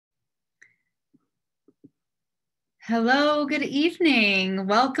Hello, good evening.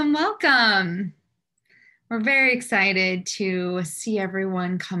 Welcome, welcome. We're very excited to see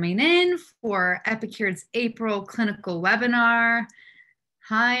everyone coming in for Epicure's April clinical webinar.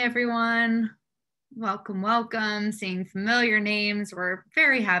 Hi, everyone. Welcome, welcome. Seeing familiar names. We're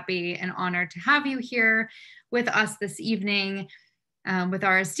very happy and honored to have you here with us this evening with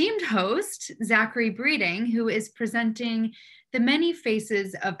our esteemed host, Zachary Breeding, who is presenting The Many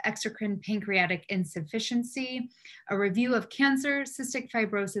Faces of Exocrine Pancreatic Insufficiency, a review of cancer, cystic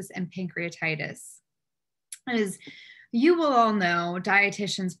fibrosis, and pancreatitis. As you will all know,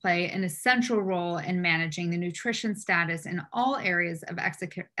 dietitians play an essential role in managing the nutrition status in all areas of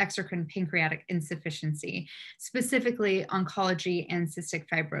exocrine pancreatic insufficiency, specifically oncology and cystic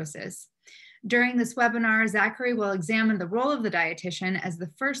fibrosis. During this webinar, Zachary will examine the role of the dietitian as the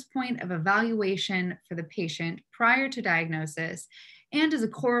first point of evaluation for the patient prior to diagnosis and as a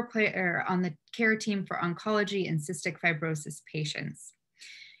core player on the care team for oncology and cystic fibrosis patients.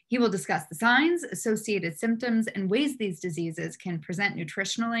 He will discuss the signs, associated symptoms, and ways these diseases can present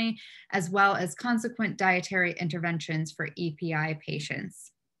nutritionally, as well as consequent dietary interventions for EPI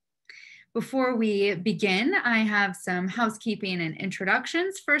patients. Before we begin, I have some housekeeping and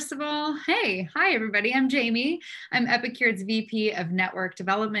introductions. First of all, hi everybody, I'm Jamie. I'm Epicure's VP of Network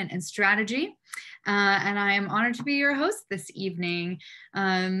Development and Strategy, and I am honored to be your host this evening.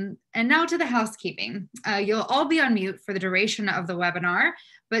 And now to the housekeeping. You'll all be on mute for the duration of the webinar,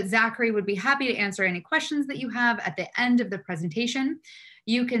 but Zachary would be happy to answer any questions that you have at the end of the presentation.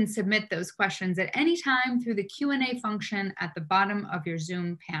 You can submit those questions at any time through the Q&A function at the bottom of your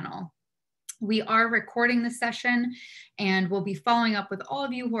Zoom panel. We are recording the session and we'll be following up with all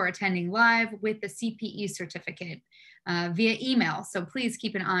of you who are attending live with the CPE certificate via email. So please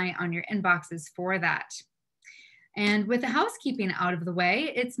keep an eye on your inboxes for that. And with the housekeeping out of the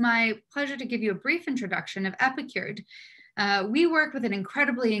way, it's my pleasure to give you a brief introduction of Epicure. We work with an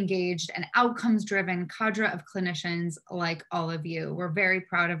incredibly engaged and outcomes-driven cadre of clinicians like all of you. We're very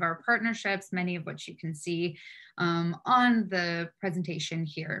proud of our partnerships, many of which you can see on the presentation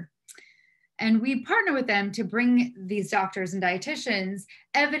here. And we partner with them to bring these doctors and dietitians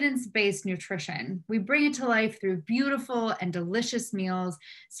evidence-based nutrition. We bring it to life through beautiful and delicious meals,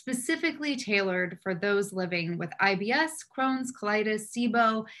 specifically tailored for those living with IBS, Crohn's, colitis,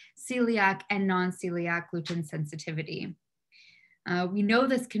 SIBO, celiac, and non-celiac gluten sensitivity. We know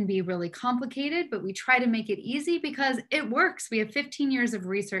this can be really complicated, but we try to make it easy because it works. We have 15 years of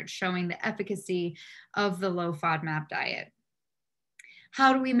research showing the efficacy of the low FODMAP diet.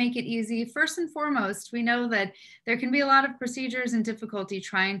 How do we make it easy? First and foremost, we know that there can be a lot of procedures and difficulty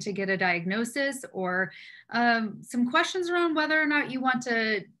trying to get a diagnosis or some questions around whether or not you want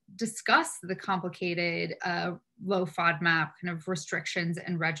to discuss the complicated low FODMAP kind of restrictions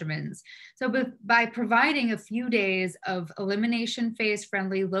and regimens. So by providing a few days of elimination phase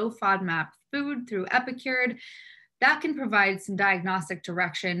friendly low FODMAP food through Epicure, that can provide some diagnostic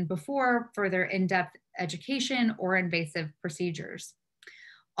direction before further in-depth education or invasive procedures.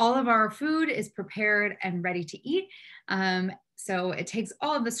 All of our food is prepared and ready to eat. So it takes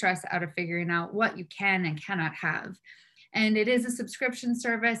all of the stress out of figuring out what you can and cannot have. And it is a subscription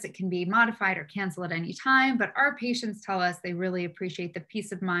service. It can be modified or canceled at any time, but our patients tell us they really appreciate the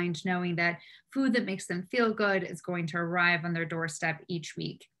peace of mind knowing that food that makes them feel good is going to arrive on their doorstep each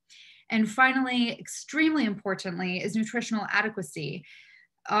week. And finally, extremely importantly, is nutritional adequacy.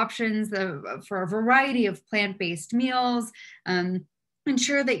 Options for a variety of plant-based meals,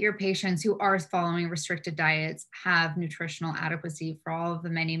 ensure that your patients who are following restricted diets have nutritional adequacy for all of the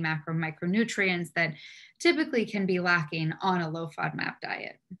many macro micronutrients that typically can be lacking on a low FODMAP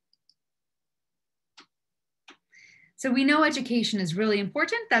diet. So we know education is really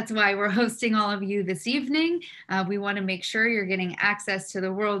important. That's why we're hosting all of you this evening. We want to make sure you're getting access to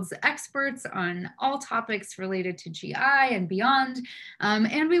the world's experts on all topics related to GI and beyond.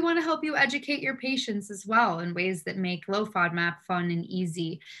 And we want to help you educate your patients as well in ways that make low FODMAP fun and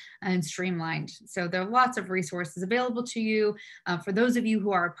easy and streamlined. So there are lots of resources available to you. For those of you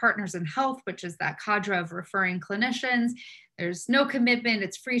who are partners in health, which is that cadre of referring clinicians, there's no commitment,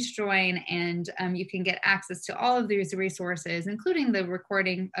 it's free to join, and you can get access to all of these resources, including the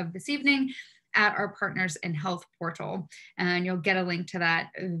recording of this evening, at our Partners in Health portal. And you'll get a link to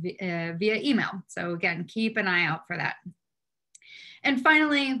that via email. So again, keep an eye out for that. And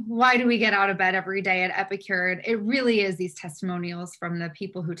finally, why do we get out of bed every day at Epicure? It really is these testimonials from the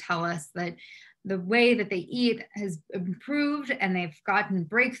people who tell us that the way that they eat has improved, and they've gotten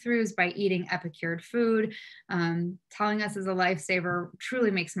breakthroughs by eating epicured food. Telling us as a lifesaver truly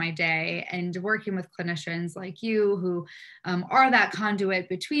makes my day, and working with clinicians like you who are that conduit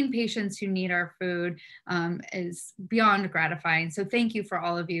between patients who need our food is beyond gratifying. So thank you for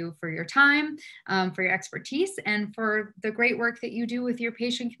all of you for your time, for your expertise, and for the great work that you do with your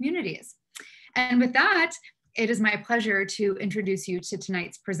patient communities. And with that, it is my pleasure to introduce you to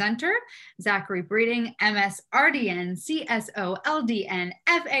tonight's presenter, Zachary Breeding, MS-RDN, CSO-LDN,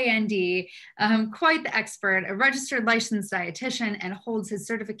 FAND, quite the expert, a registered licensed dietitian, and holds his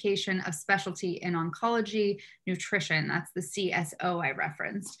certification of specialty in oncology nutrition. That's the CSO I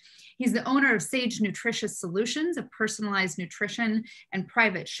referenced. He's the owner of Sage Nutritious Solutions, a personalized nutrition and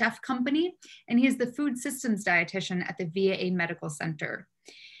private chef company, and he is the food systems dietitian at the VA Medical Center.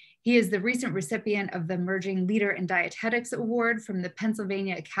 He is the recent recipient of the Emerging Leader in Dietetics Award from the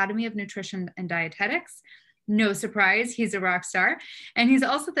Pennsylvania Academy of Nutrition and Dietetics. No surprise, he's a rock star. And he's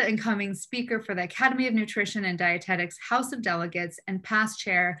also the incoming speaker for the Academy of Nutrition and Dietetics House of Delegates and past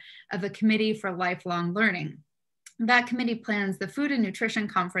chair of the Committee for Lifelong Learning. That committee plans the Food and Nutrition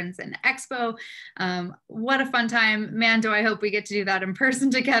Conference and Expo. What a fun time. Man, do I hope we get to do that in person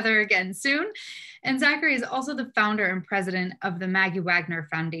together again soon. And Zachary is also the founder and president of the Maggie Wagner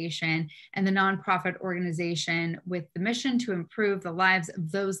Foundation and the nonprofit organization with the mission to improve the lives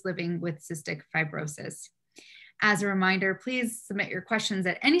of those living with cystic fibrosis. As a reminder, please submit your questions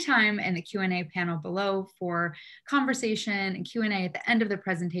at any time in the Q&A panel below for conversation and Q&A at the end of the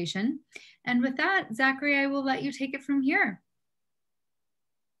presentation. And with that, Zachary, I will let you take it from here.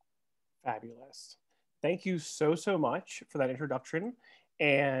 Fabulous. Thank you so much for that introduction.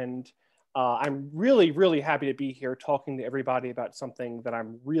 And I'm really happy to be here talking to everybody about something that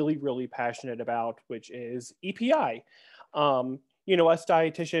I'm really passionate about, which is EPI. You know, us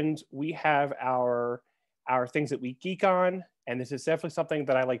dietitians, we have our things that we geek on, and this is definitely something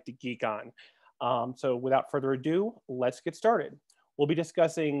that I like to geek on. So without further ado, let's get started. We'll be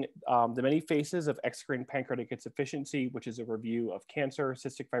discussing the many phases of exocrine pancreatic insufficiency, which is a review of cancer,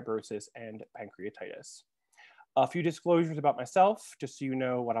 cystic fibrosis, and pancreatitis. A few disclosures about myself, just so you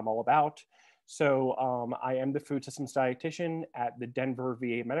know what I'm all about. So I am the food systems dietitian at the Denver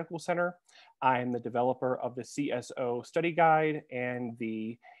VA Medical Center. I am the developer of the CSO study guide and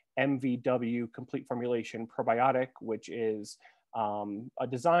the MVW complete formulation probiotic, which is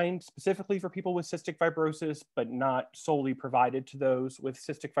designed specifically for people with cystic fibrosis, but not solely provided to those with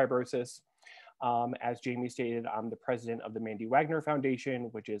cystic fibrosis. As Jamie stated, I'm the president of the Mandy Wagner Foundation,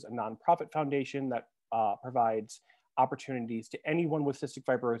 which is a nonprofit foundation that provides opportunities to anyone with cystic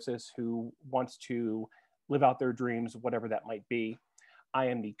fibrosis who wants to live out their dreams, whatever that might be. I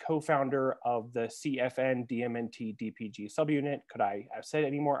am the co-founder of the CFN DMNT DPG subunit. Could I have said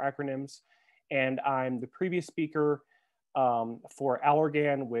any more acronyms? And I'm the previous speaker for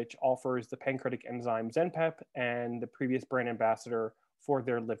Allergan, which offers the pancreatic enzyme Zenpep, and the previous brand ambassador for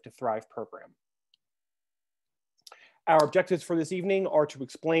their Live to Thrive program. Our objectives for this evening are to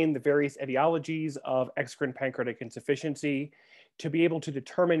explain the various etiologies of exocrine pancreatic insufficiency, to be able to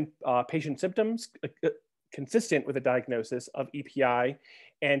determine patient symptoms consistent with a diagnosis of EPI,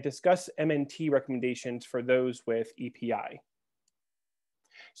 and discuss MNT recommendations for those with EPI.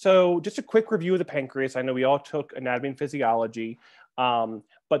 So just a quick review of the pancreas. I know we all took anatomy and physiology,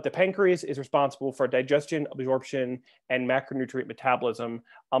 but the pancreas is responsible for digestion, absorption, and macronutrient metabolism,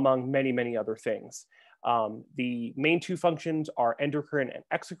 among many other things. The main two functions are endocrine and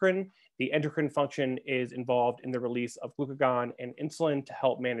exocrine. The endocrine function is involved in the release of glucagon and insulin to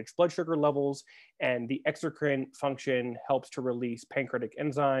help manage blood sugar levels, and the exocrine function helps to release pancreatic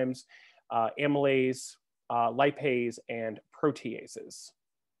enzymes, amylase, lipase, and proteases.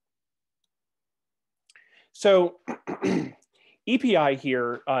 So EPI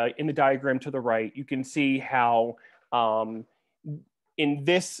here in the diagram to the right, you can see how in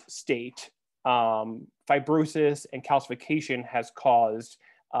this state, fibrosis and calcification has caused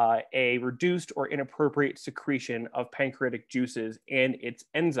a reduced or inappropriate secretion of pancreatic juices and its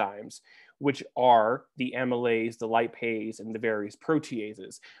enzymes, which are the amylase, the lipase, and the various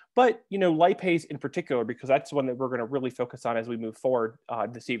proteases. But, you know, lipase in particular, because that's the one that we're going to really focus on as we move forward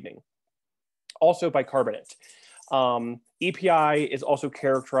this evening. Also bicarbonate. EPI is also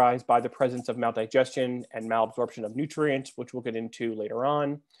characterized by the presence of maldigestion and malabsorption of nutrients, which we'll get into later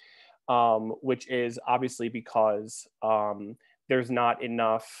on. Which is obviously because there's not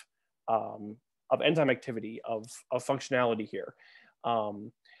enough of enzyme activity, of functionality here.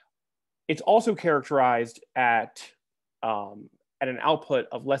 It's also characterized at an output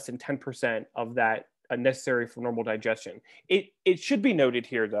of less than 10% of that necessary for normal digestion. It should be noted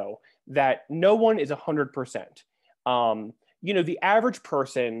here, though, that no one is 100%. The average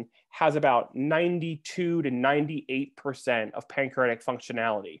person has about 92 to 98% of pancreatic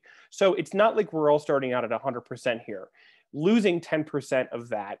functionality. So it's not like we're all starting out at 100% here. Losing 10% of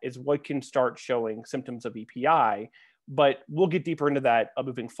that is what can start showing symptoms of EPI, but we'll get deeper into that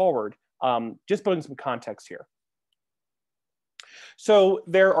moving forward. Just putting some context here. So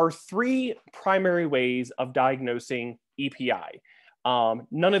there are three primary ways of diagnosing EPI.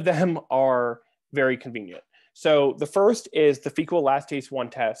 None of them are very convenient. So the first is the fecal elastase 1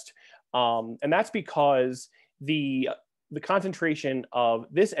 test, and that's because the concentration of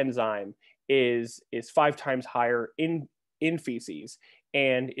this enzyme is 5 times higher in feces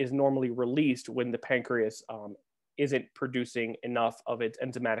and is normally released when the pancreas isn't producing enough of its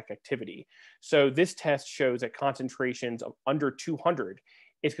enzymatic activity. So this test shows that concentrations of under 200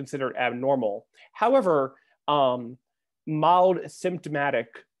 is considered abnormal. However, mild symptomatic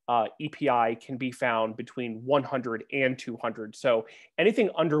EPI can be found between 100 and 200. So anything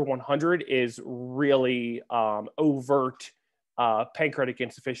under 100 is really overt pancreatic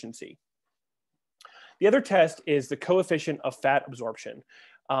insufficiency. The other test is the coefficient of fat absorption,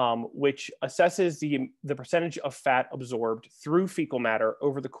 which assesses the percentage of fat absorbed through fecal matter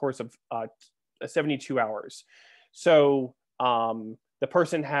over the course of 72 hours. So the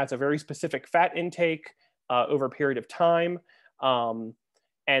person has a very specific fat intake over a period of time,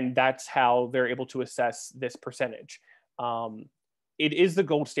 and that's how they're able to assess this percentage. It is the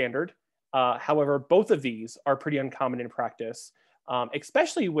gold standard. However, both of these are pretty uncommon in practice,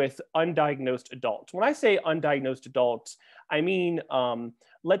 especially with undiagnosed adults. When I say undiagnosed adults, I mean,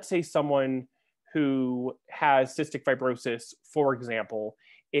 let's say someone who has cystic fibrosis, for example,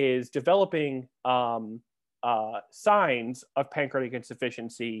 is developing signs of pancreatic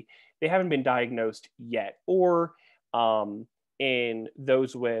insufficiency. They haven't been diagnosed yet, or in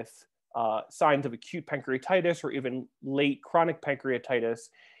those with signs of acute pancreatitis or even late chronic pancreatitis,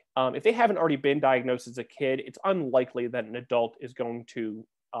 if they haven't already been diagnosed as a kid, it's unlikely that an adult is going to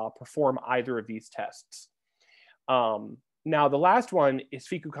perform either of these tests. Now, the last one is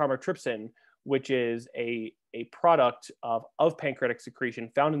fecal chymotrypsin, which is a product of pancreatic secretion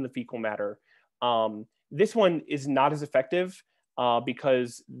found in the fecal matter. This one is not as effective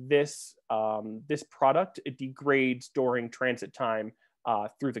because this product, it degrades during transit time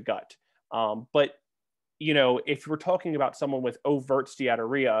through the gut. But if we're talking about someone with overt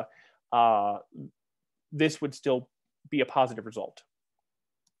steatorrhea, this would still be a positive result.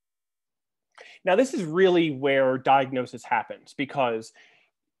 Now, this is really where diagnosis happens, because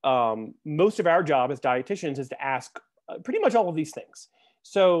most of our job as dietitians is to ask pretty much all of these things.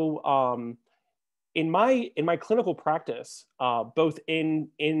 So in my clinical practice, both in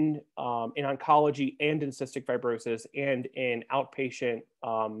oncology and in cystic fibrosis and in outpatient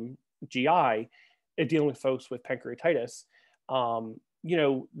GI, dealing with folks with pancreatitis,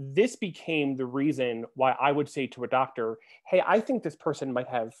 this became the reason why I would say to a doctor, hey, I think this person might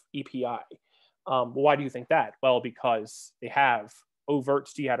have EPI. Why do you think that? Well, because they have overt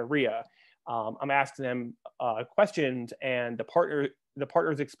steatorrhea. I'm asking them questions, and the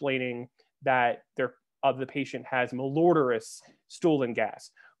partner's explaining that the patient has malodorous stool and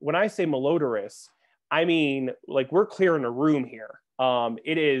gas. When I say malodorous, I mean, like, we're clearing a room here.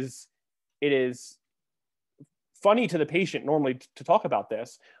 It is funny to the patient normally to talk about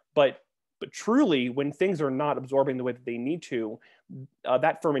this, but truly, when things are not absorbing the way that they need to,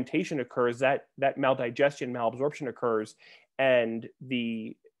 that fermentation occurs, that maldigestion, malabsorption occurs, and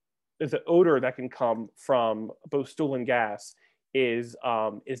the odor that can come from both stool and gas is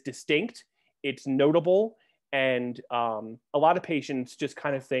distinct. It's notable, and a lot of patients just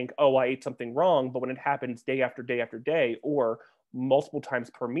kind of think, oh, I ate something wrong. But when it happens day after day after day, or multiple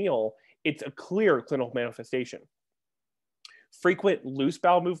times per meal, it's a clear clinical manifestation. Frequent loose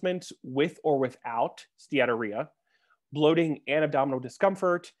bowel movements with or without steatorrhea, bloating and abdominal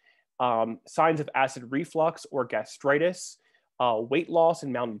discomfort, signs of acid reflux or gastritis, weight loss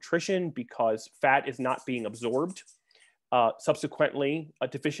and malnutrition because fat is not being absorbed. Subsequently,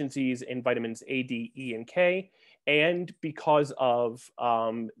 deficiencies in vitamins A, D, E, and K. And because of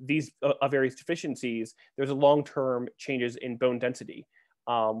these various deficiencies, there's a long-term changes in bone density,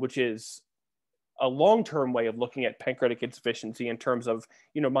 which is a long-term way of looking at pancreatic insufficiency in terms of,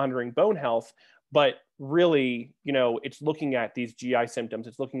 monitoring bone health. But really, it's looking at these GI symptoms.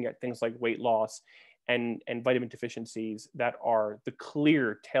 It's looking at things like weight loss and vitamin deficiencies that are the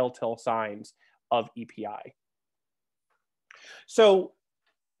clear telltale signs of EPI. So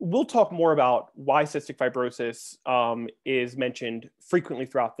we'll talk more about why cystic fibrosis is mentioned frequently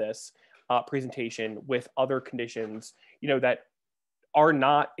throughout this. presentation with other conditions, that are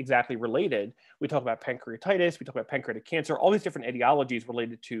not exactly related. We talk about pancreatitis, we talk about pancreatic cancer, all these different etiologies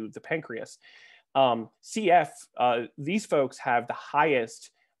related to the pancreas. CF, these folks have the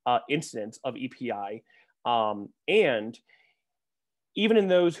highest incidence of EPI. And even in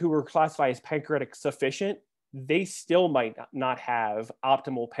those who were classified as pancreatic sufficient, they still might not have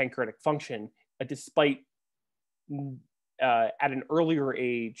optimal pancreatic function, despite at an earlier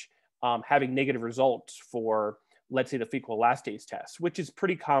age having negative results for, let's say, the fecal elastase test, which is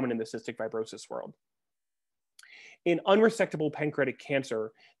pretty common in the cystic fibrosis world. In unresectable pancreatic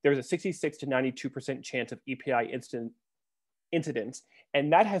cancer, there's a 66 to 92% chance of EPI incidence,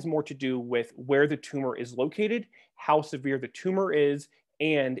 and that has more to do with where the tumor is located, how severe the tumor is,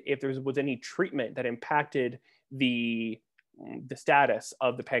 and if there was any treatment that impacted the status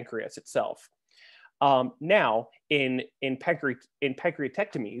of the pancreas itself. Now, in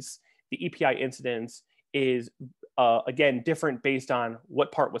pancreatectomies, the EPI incidence is, again, different based on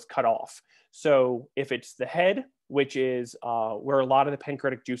what part was cut off. So if it's the head, which is where a lot of the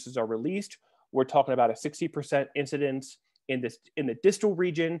pancreatic juices are released, we're talking about a 60% incidence. In the distal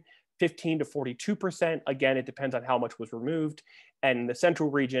region, 15 to 42%. Again, it depends on how much was removed. And in the central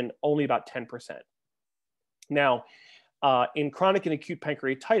region, only about 10%. Now, in chronic and acute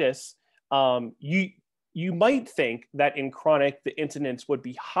pancreatitis, you might think that in chronic, the incidence would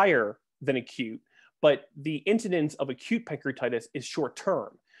be higher than acute, but the incidence of acute pancreatitis is short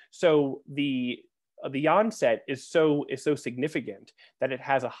term. So the onset is so significant that it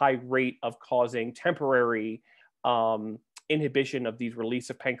has a high rate of causing temporary inhibition of these release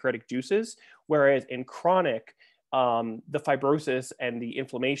of pancreatic juices, whereas in chronic, the fibrosis and the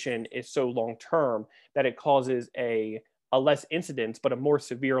inflammation is so long-term that it causes a less incidence, but a more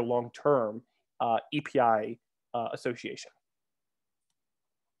severe long-term EPI association.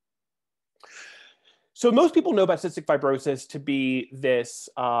 So most people know about cystic fibrosis to be this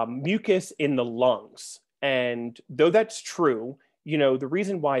mucus in the lungs. And though that's true, the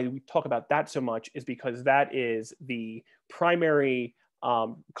reason why we talk about that so much is because that is the primary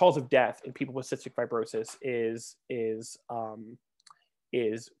cause of death in people with cystic fibrosis is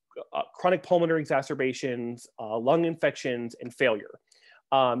chronic pulmonary exacerbations, lung infections, and failure.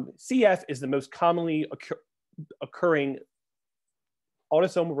 CF is the most commonly occurring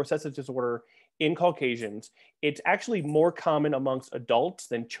autosomal recessive disorder in Caucasians. It's actually more common amongst adults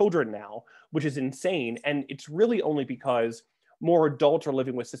than children now, which is insane. And it's really only because more adults are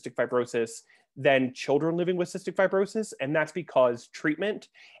living with cystic fibrosis than children living with cystic fibrosis. And that's because treatment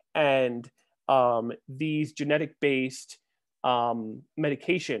and these genetic-based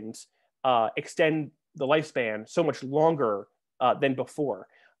medications extend the lifespan so much longer than before.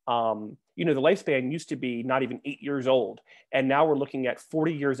 The lifespan used to be not even 8 years old, and now we're looking at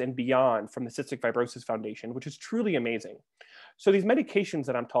 40 years and beyond from the Cystic Fibrosis Foundation, which is truly amazing. So these medications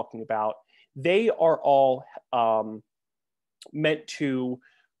that I'm talking about, they are all meant to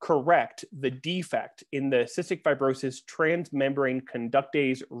correct the defect in the cystic fibrosis transmembrane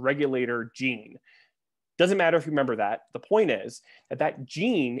conductase regulator gene. Doesn't matter if you remember that. The point is that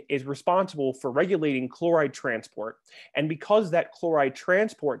gene is responsible for regulating chloride transport. And because that chloride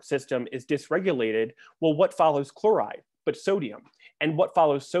transport system is dysregulated, well, what follows chloride but sodium? And what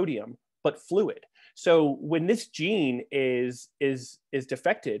follows sodium but fluid? So when this gene is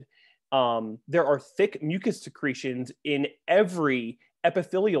defected, there are thick mucus secretions in every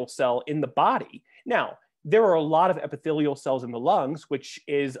epithelial cell in the body. Now, there are a lot of epithelial cells in the lungs, which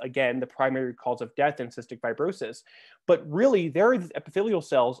is, again, the primary cause of death in cystic fibrosis. But really, there are these epithelial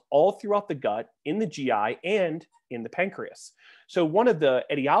cells all throughout the gut, in the GI, and in the pancreas. So one of the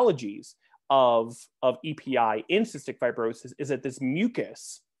etiologies of EPI in cystic fibrosis is that this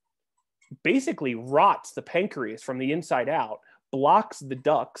mucus basically rots the pancreas from the inside out, blocks the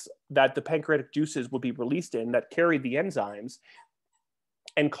ducts that the pancreatic juices will be released in that carry the enzymes,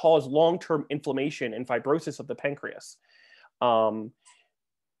 and cause long-term inflammation and fibrosis of the pancreas.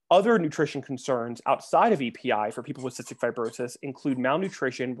 Other nutrition concerns outside of EPI for people with cystic fibrosis include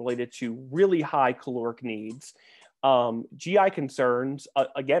malnutrition related to really high caloric needs, GI concerns,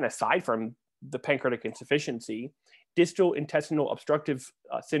 again, aside from the pancreatic insufficiency, distal intestinal obstructive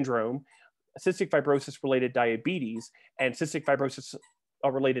syndrome, cystic fibrosis-related diabetes, and cystic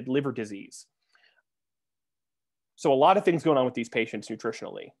fibrosis-related liver disease. So a lot of things going on with these patients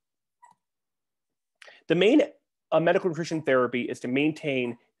nutritionally. The main medical nutrition therapy is to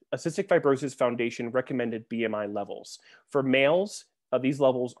maintain a Cystic Fibrosis Foundation recommended BMI levels. For males, these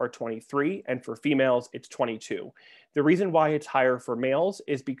levels are 23, and for females, it's 22. The reason why it's higher for males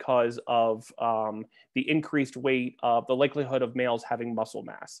is because of the increased weight, the likelihood of males having muscle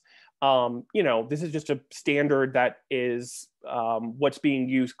mass. This is just a standard that is what's being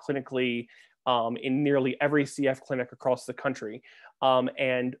used clinically in nearly every CF clinic across the country.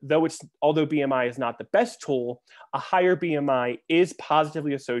 And although BMI is not the best tool, a higher BMI is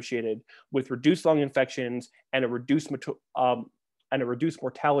positively associated with reduced lung infections and a reduced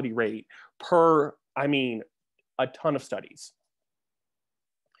mortality rate per, a ton of studies.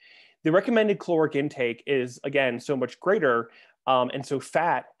 The recommended caloric intake is, again, so much greater. And so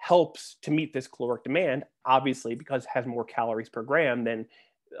fat helps to meet this caloric demand, obviously, because it has more calories per gram than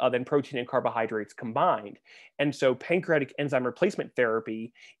protein and carbohydrates combined. And so pancreatic enzyme replacement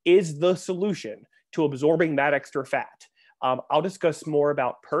therapy is the solution to absorbing that extra fat. I'll discuss more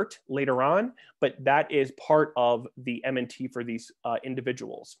about PERT later on, but that is part of the MNT for these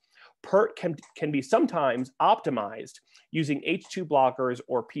individuals. PERT can be sometimes optimized using H2 blockers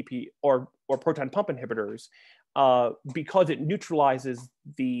or proton pump inhibitors because it neutralizes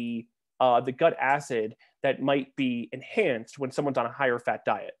the gut acid that might be enhanced when someone's on a higher fat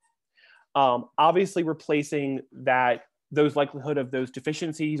diet. Obviously, replacing those likelihood of those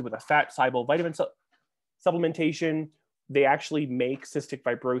deficiencies with a fat soluble vitamin supplementation, they actually make cystic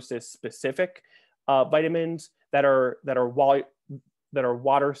fibrosis specific vitamins that are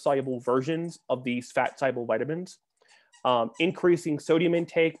water soluble versions of these fat soluble vitamins. Increasing sodium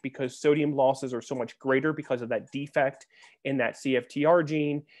intake because sodium losses are so much greater because of that defect in that CFTR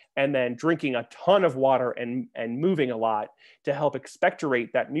gene, and then drinking a ton of water and moving a lot to help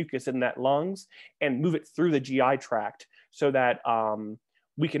expectorate that mucus in that lungs and move it through the GI tract so that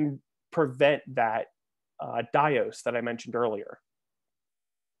we can prevent that diose that I mentioned earlier.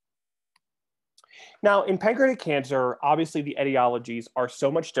 Now, in pancreatic cancer, obviously the etiologies are so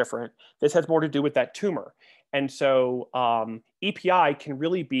much different. This has more to do with that tumor. And so EPI can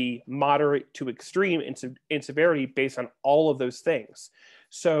really be moderate to extreme in severity based on all of those things.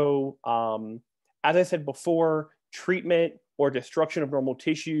 So as I said before, treatment or destruction of normal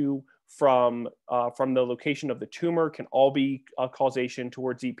tissue from the location of the tumor can all be a causation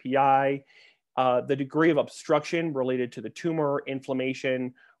towards EPI. The degree of obstruction related to the tumor,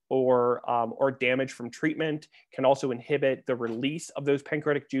 inflammation, or damage from treatment can also inhibit the release of those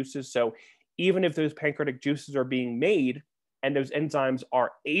pancreatic juices. So even if those pancreatic juices are being made and those enzymes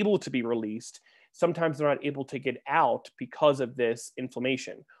are able to be released, sometimes they're not able to get out because of this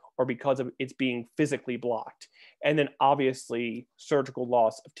inflammation or because of it's being physically blocked. And then obviously surgical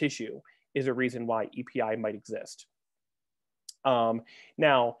loss of tissue is a reason why EPI might exist.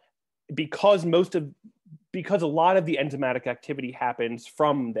 Now, because a lot of the enzymatic activity happens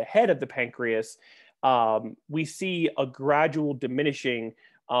from the head of the pancreas, we see a gradual diminishing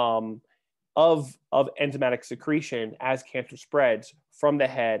of enzymatic secretion as cancer spreads from the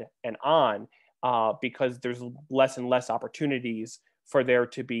head and on, because there's less and less opportunities for there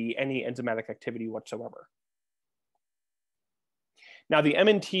to be any enzymatic activity whatsoever. Now, the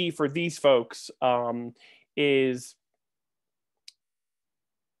MNT for these folks is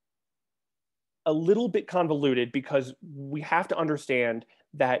a little bit convoluted because we have to understand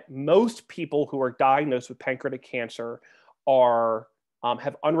that most people who are diagnosed with pancreatic cancer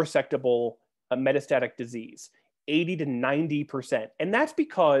have unresectable metastatic disease, 80 to 90%. And that's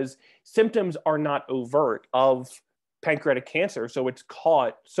because symptoms are not overt of pancreatic cancer. So it's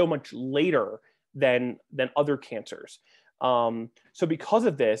caught so much later than other cancers. So because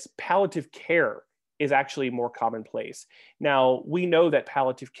of this, palliative care is actually more commonplace. Now, we know that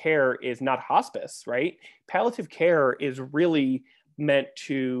palliative care is not hospice, right? Palliative care is really meant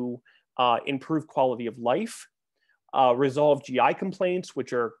to improve quality of life, resolve GI complaints,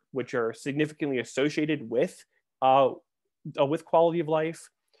 which are significantly associated with quality of life,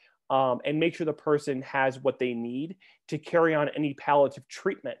 and make sure the person has what they need to carry on any palliative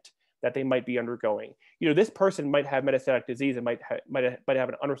treatment that they might be undergoing. This person might have metastatic disease and might have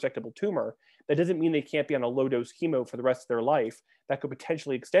an unresectable tumor. That doesn't mean they can't be on a low-dose chemo for the rest of their life. That could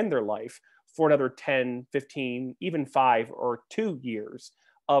potentially extend their life for another 10, 15, even 5 or 2 years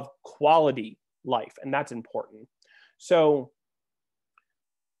of quality life, and that's important. So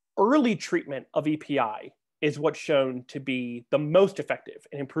early treatment of EPI is what's shown to be the most effective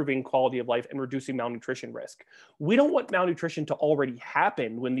in improving quality of life and reducing malnutrition risk. We don't want malnutrition to already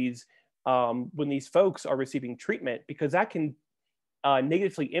happen when these folks are receiving treatment, because that can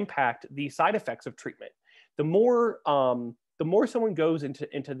negatively impact the side effects of treatment. The more someone goes into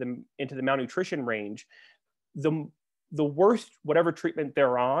the malnutrition range, the worse whatever treatment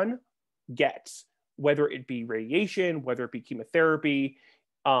they're on gets, whether it be radiation, whether it be chemotherapy.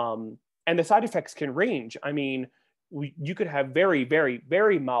 And the side effects can range. I mean, you could have very, very,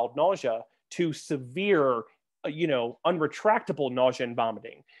 very mild nausea to severe, unretractable nausea and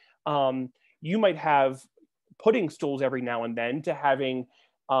vomiting. You might have pudding stools every now and then to having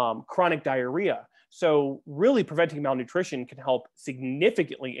chronic diarrhea. So really preventing malnutrition can help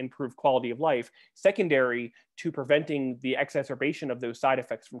significantly improve quality of life, secondary to preventing the exacerbation of those side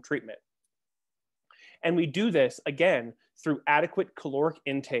effects from treatment. And we do this, again, through adequate caloric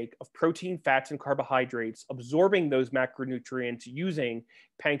intake of protein, fats, and carbohydrates, absorbing those macronutrients using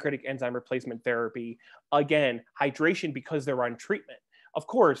pancreatic enzyme replacement therapy. Again, hydration because they're on treatment. Of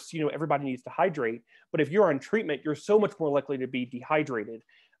course, everybody needs to hydrate, but if you're on treatment, you're so much more likely to be dehydrated.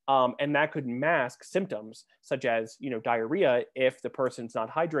 And that could mask symptoms such as, diarrhea if the person's not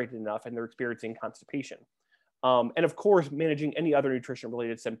hydrated enough and they're experiencing constipation. And of course, managing any other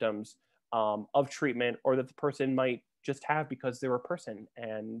nutrition-related symptoms of treatment or that the person might just have because they're a person,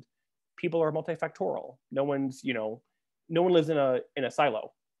 and people are multifactorial. No one lives in a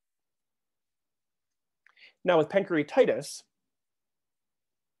silo. Now with pancreatitis,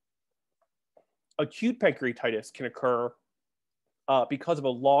 acute pancreatitis can occur because of a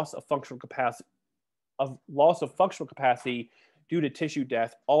loss of functional capacity due to tissue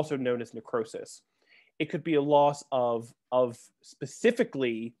death, also known as necrosis. It could be a loss of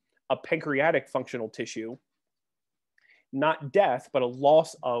specifically a pancreatic functional tissue, not death, but a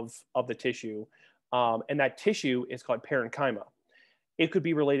loss of the tissue. And that tissue is called parenchyma. It could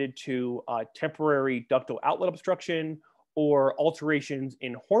be related to temporary ductal outlet obstruction or alterations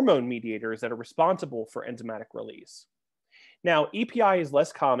in hormone mediators that are responsible for enzymatic release. Now, EPI is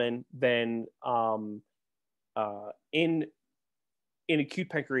less common than in acute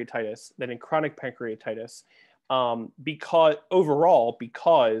pancreatitis than in chronic pancreatitis, because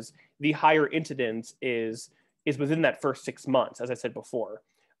the higher incidence is within that first 6 months, as I said before.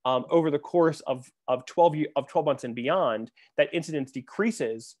 Over the course of 12 months and beyond, that incidence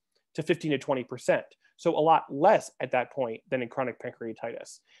decreases to 15 to 20%. So a lot less at that point than in chronic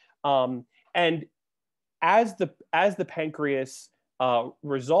pancreatitis. And as the pancreas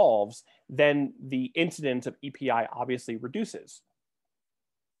resolves, then the incidence of EPI obviously reduces.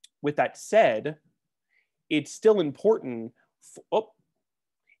 With that said, it's still important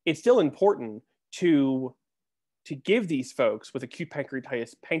to give these folks with acute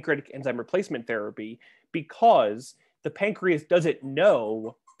pancreatitis pancreatic enzyme replacement therapy, because the pancreas doesn't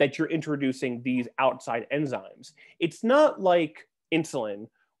know that you're introducing these outside enzymes. It's not like insulin,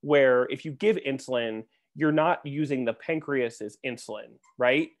 where if you give insulin, you're not using the pancreas's insulin,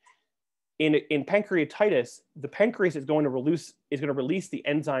 right? In pancreatitis, the pancreas is going to release the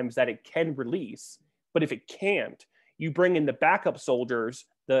enzymes that it can release. But if it can't, you bring in the backup soldiers,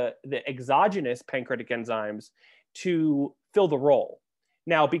 the exogenous pancreatic enzymes, to fill the role.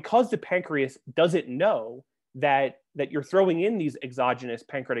 Now, because the pancreas doesn't know that you're throwing in these exogenous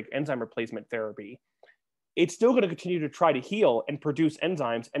pancreatic enzyme replacement therapy, it's still going to continue to try to heal and produce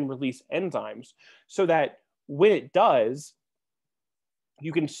enzymes and release enzymes, so that when it does,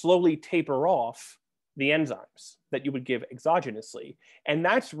 you can slowly taper off the enzymes that you would give exogenously. And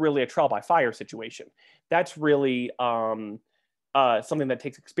that's really a trial by fire situation. That's really something that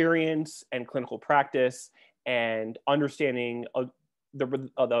takes experience and clinical practice and understanding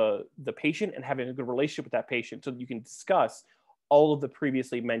the patient and having a good relationship with that patient, so that you can discuss all of the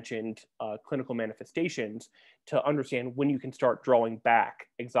previously mentioned clinical manifestations to understand when you can start drawing back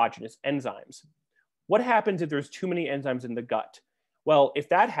exogenous enzymes. What happens if there's too many enzymes in the gut? Well, if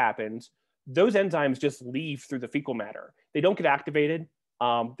that happens, those enzymes just leave through the fecal matter. They don't get activated.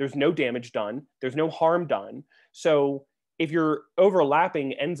 There's no damage done. There's no harm done. So if you're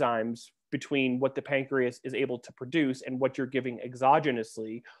overlapping enzymes between what the pancreas is able to produce and what you're giving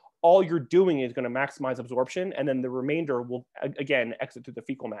exogenously, all you're doing is going to maximize absorption, and then the remainder will, again, exit through the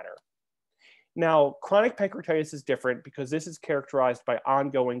fecal matter. Now, chronic pancreatitis is different because this is characterized by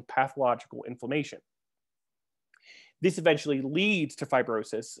ongoing pathological inflammation. This eventually leads to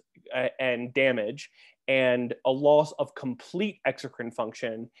fibrosis and damage and a loss of complete exocrine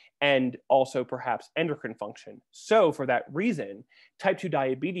function and also perhaps endocrine function. So for that reason, type 2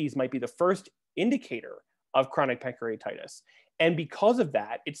 diabetes might be the first indicator of chronic pancreatitis. And because of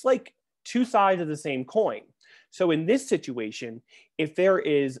that, it's like two sides of the same coin. So in this situation, if there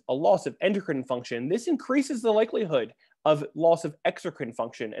is a loss of endocrine function, this increases the likelihood of loss of exocrine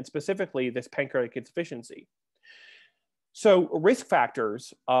function, and specifically this pancreatic insufficiency. So risk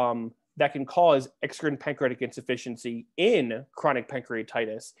factors that can cause exocrine pancreatic insufficiency in chronic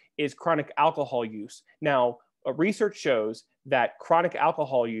pancreatitis is chronic alcohol use. Now, research shows that chronic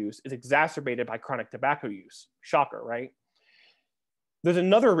alcohol use is exacerbated by chronic tobacco use. Shocker, right? There's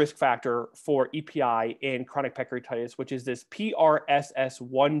another risk factor for EPI in chronic pancreatitis, which is this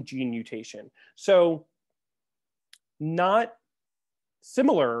PRSS1 gene mutation. So not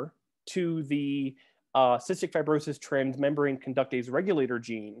similar to the cystic fibrosis transmembrane conductase regulator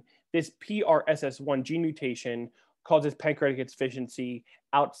gene, this PRSS1 gene mutation causes pancreatic insufficiency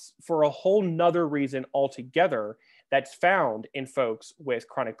out for a whole nother reason altogether that's found in folks with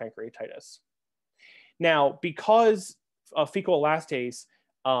chronic pancreatitis. Now, because fecal elastase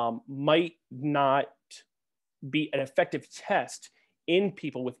might not be an effective test in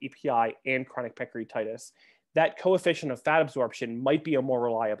people with EPI and chronic pancreatitis, that coefficient of fat absorption might be a more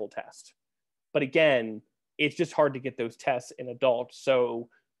reliable test. But again, it's just hard to get those tests in adults. So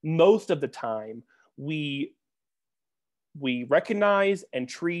most of the time, we recognize and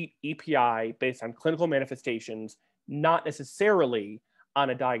treat EPI based on clinical manifestations, not necessarily on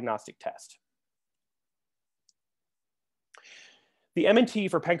a diagnostic test. The MNT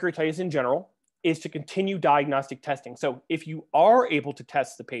for pancreatitis in general is to continue diagnostic testing. So if you are able to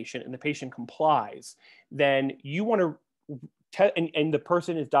test the patient and the patient complies, then you want to, and the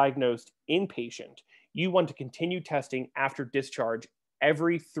person is diagnosed inpatient, you want to continue testing after discharge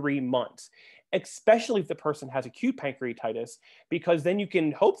every 3 months, especially if the person has acute pancreatitis, because then you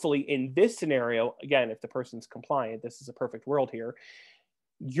can hopefully, in this scenario, again, if the person's compliant, this is a perfect world here,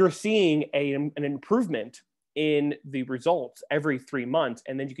 you're seeing an improvement in the results every 3 months,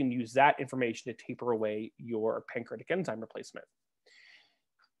 and then you can use that information to taper away your pancreatic enzyme replacement.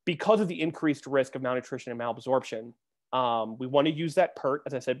 Because of the increased risk of malnutrition and malabsorption, we want to use that PERT,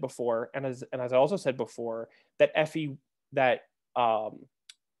 as I said before, and as I also said before, that FE1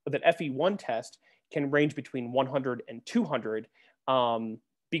 test can range between 100 and 200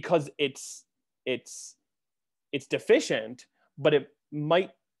 because it's deficient, but it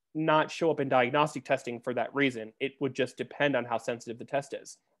might not show up in diagnostic testing for that reason. It would just depend on how sensitive the test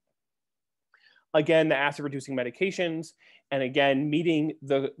is. Again, the acid-reducing medications, and again, meeting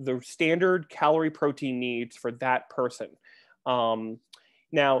the standard calorie protein needs for that person.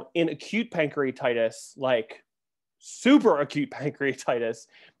 Now, in acute pancreatitis, like super acute pancreatitis,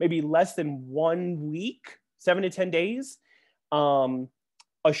 maybe less than 1 week, 7 to 10 days, a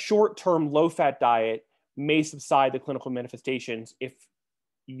short-term low-fat diet may subside the clinical manifestations if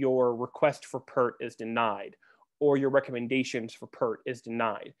your request for PERT is denied or your recommendations for PERT is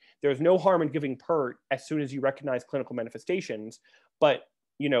denied. There's no harm in giving PERT as soon as you recognize clinical manifestations, but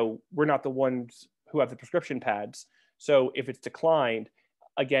we're not the ones who have the prescription pads. So if it's declined,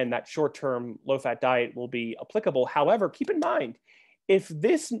 again, that short-term low-fat diet will be applicable. However, keep in mind, if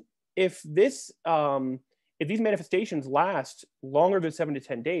these manifestations last longer than 7 to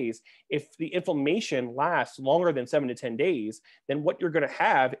 10 days, if the inflammation lasts longer than 7 to 10 days, then what you're going to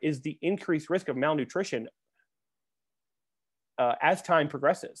have is the increased risk of malnutrition as time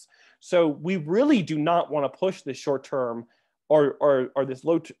progresses. So we really do not want to push this short-term or this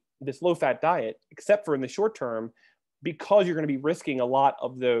low-fat diet, except for in the short term, because you're going to be risking a lot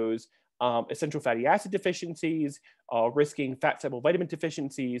of those essential fatty acid deficiencies, risking fat-soluble vitamin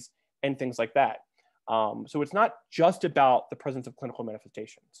deficiencies, and things like that. So it's not just about the presence of clinical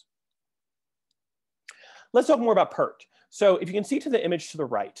manifestations. Let's talk more about PERT. So if you can see to the image to the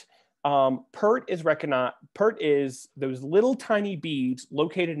right, PERT is those little tiny beads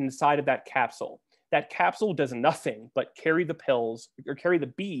located inside of that capsule. That capsule does nothing but carry the pills or carry the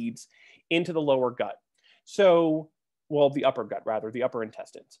beads into the lower gut. So, well, the upper gut rather, the upper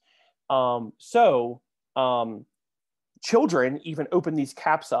intestines. Children even open these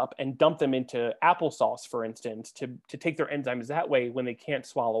caps up and dump them into applesauce, for instance, to take their enzymes that way when they can't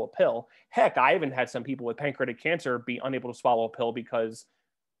swallow a pill. Heck, I even had some people with pancreatic cancer be unable to swallow a pill because,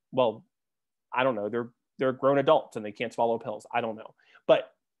 well, I don't know, they're grown adults and they can't swallow pills. I don't know.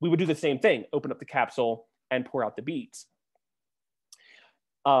 But we would do the same thing, open up the capsule and pour out the beads.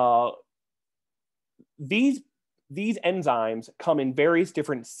 These enzymes come in various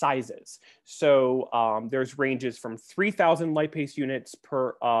different sizes. So there's ranges from 3,000 lipase units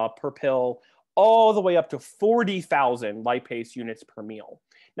per pill, all the way up to 40,000 lipase units per meal.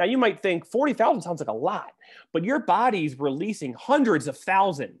 Now you might think 40,000 sounds like a lot, but your body's releasing hundreds of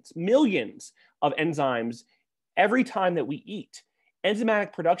thousands, millions of enzymes every time that we eat.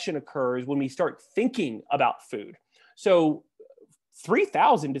 Enzymatic production occurs when we start thinking about food. So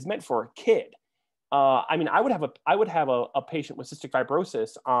 3,000 is meant for a kid. I mean, I would have a patient with cystic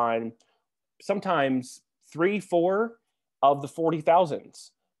fibrosis on sometimes 3-4 of the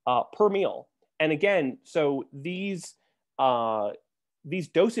 40,000s per meal. And again, so these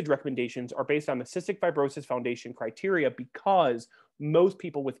dosage recommendations are based on the Cystic Fibrosis Foundation criteria because most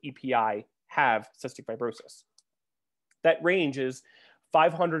people with EPI have cystic fibrosis. That range is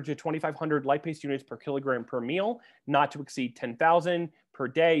 500 to 2,500 lipase units per kilogram per meal, not to exceed 10,000 per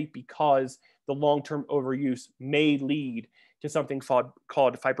day, because the long-term overuse may lead to something called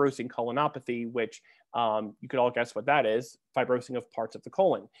fibrosing colonopathy, which you could all guess what that is, fibrosing of parts of the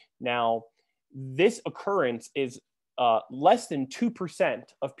colon. Now, this occurrence is less than 2%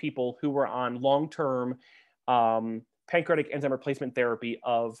 of people who were on long-term pancreatic enzyme replacement therapy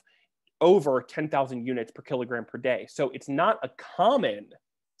of over 10,000 units per kilogram per day. So it's not a common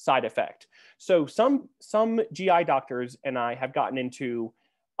side effect. So some GI doctors and I have gotten into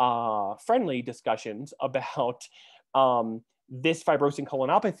friendly discussions about this fibrosing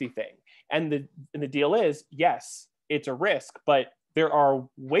colonopathy thing. And the deal is, yes, it's a risk, but there are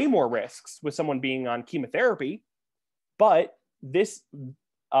way more risks with someone being on chemotherapy. But this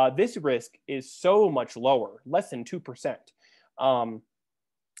risk is so much lower, less than 2%.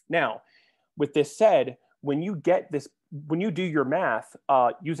 Now, with this said, when you do your math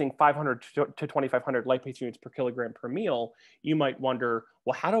using 500 to 2,500 lipase units per kilogram per meal, you might wonder,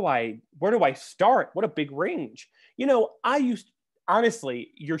 well, where do I start? What a big range.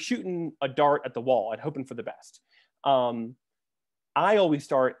 Honestly, you're shooting a dart at the wall and hoping for the best. I always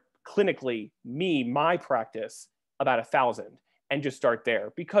start clinically, my practice, about 1,000 and just start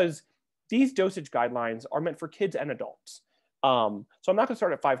there, because these dosage guidelines are meant for kids and adults. So I'm not going to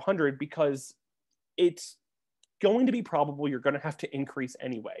start at 500 because it's going to be probable you're going to have to increase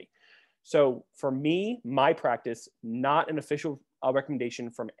anyway. So for me, my practice, not an official recommendation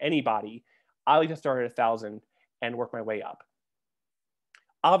from anybody, I like to start at 1,000 and work my way up.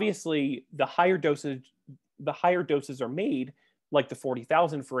 Obviously, the higher doses are made, like the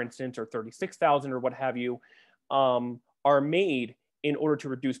 40,000, for instance, or 36,000 or what have you, are made in order to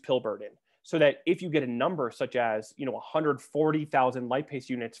reduce pill burden. So that if you get a number such as 140,000 lipase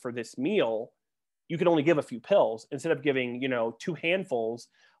units for this meal, you can only give a few pills instead of giving 2 handfuls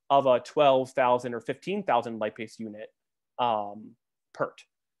of a 12,000 or 15,000 lipase unit PERT.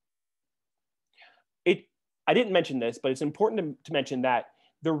 I didn't mention this, but it's important to mention that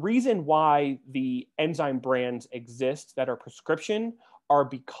the reason why the enzyme brands exist that are prescription are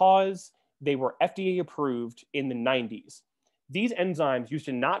because they were FDA approved in the 90s. These enzymes used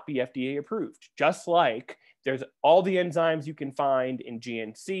to not be FDA approved, just like there's all the enzymes you can find in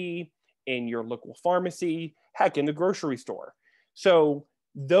GNC, in your local pharmacy, heck, in the grocery store. So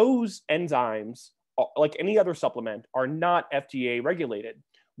those enzymes, like any other supplement, are not FDA regulated.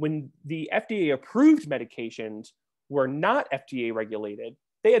 When the FDA approved medications were not FDA regulated,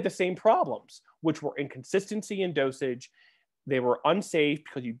 they had the same problems, which were inconsistency in dosage. They were unsafe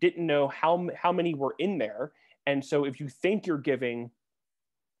because you didn't know how many were in there. And so if you think you're giving,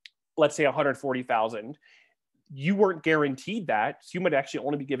 let's say 140,000, you weren't guaranteed that. So you might actually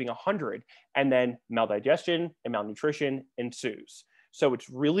only be giving 100, and then maldigestion and malnutrition ensues. So it's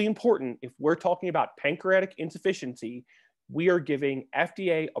really important, if we're talking about pancreatic insufficiency, we are giving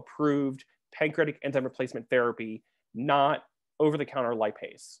FDA approved pancreatic enzyme replacement therapy, not over-the-counter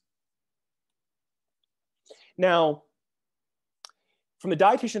lipase. Now, from the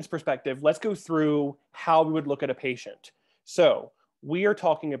dietitian's perspective, let's go through how we would look at a patient. So we are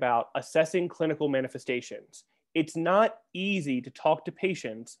talking about assessing clinical manifestations. It's not easy to talk to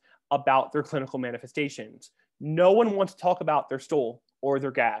patients about their clinical manifestations. No one wants to talk about their stool or their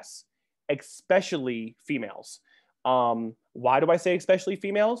gas, especially females. Why do I say especially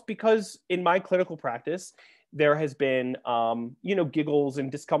females? Because in my clinical practice, there has been, giggles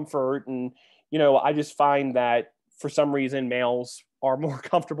and discomfort. And, I just find that for some reason, males are more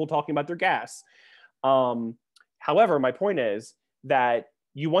comfortable talking about their gas. However, my point is that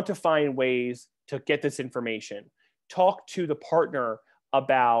you want to find ways to get this information. Talk to the partner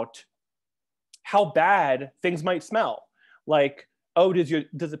about how bad things might smell. Like, oh, does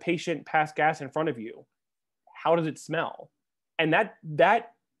the patient pass gas in front of you? How does it smell? And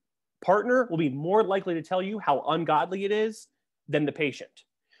that partner will be more likely to tell you how ungodly it is than the patient.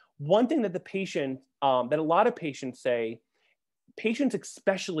 One thing that that a lot of patients say, patients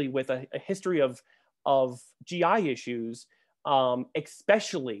especially with a history of GI issues,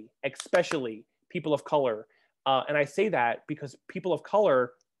 especially people of color. And I say that because people of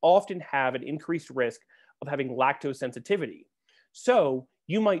color often have an increased risk of having lactose sensitivity. So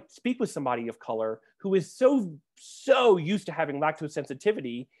you might speak with somebody of color who is so used to having lactose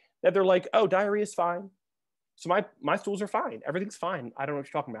sensitivity that they're like, oh, diarrhea is fine. So my stools are fine. Everything's fine. I don't know what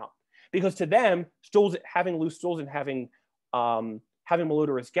you're talking about. Because to them, having loose stools and having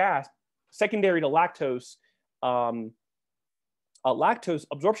malodorous gas, secondary to lactose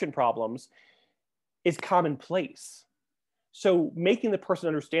absorption problems, is commonplace. So making the person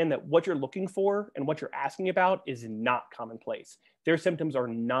understand that what you're looking for and what you're asking about is not commonplace. Their symptoms are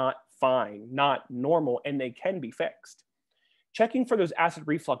not fine, not normal, and they can be fixed. Checking for those acid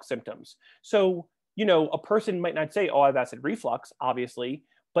reflux symptoms. So a person might not say, oh, I have acid reflux, obviously,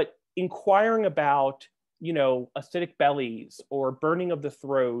 but inquiring about, acidic bellies or burning of the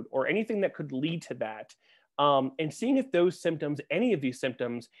throat or anything that could lead to that, and seeing if those symptoms, any of these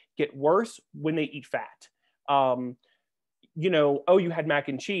symptoms, get worse when they eat fat. Oh, you had mac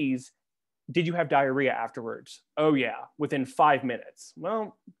and cheese. Did you have diarrhea afterwards? Oh yeah, within 5 minutes.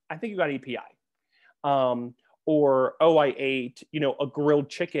 Well, I think you got EPI. Or, oh, I ate, a grilled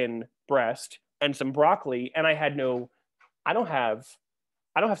chicken breast and some broccoli, and I don't have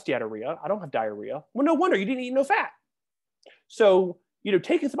steatorrhea. I don't have diarrhea. Well, no wonder you didn't eat no fat. So,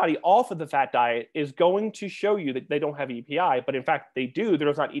 taking somebody off of the fat diet is going to show you that they don't have EPI, but in fact they do. They're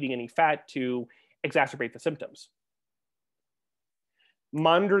just not eating any fat to exacerbate the symptoms.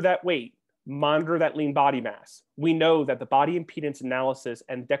 Monitor that weight. Monitor that lean body mass. We know that the body impedance analysis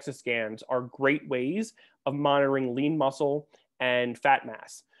and DEXA scans are great ways of monitoring lean muscle and fat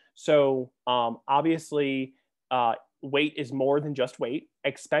mass. So obviously, weight is more than just weight,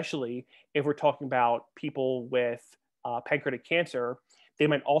 especially if we're talking about people with pancreatic cancer. They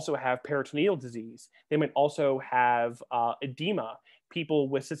might also have peritoneal disease. They might also have edema. People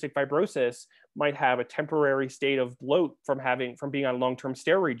with cystic fibrosis might have a temporary state of bloat from being on long-term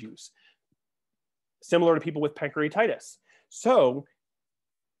steroid use, similar to people with pancreatitis. So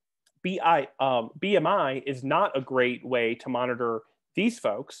BMI is not a great way to monitor these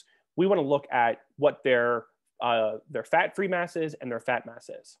folks. We want to look at what their fat-free mass is and their fat mass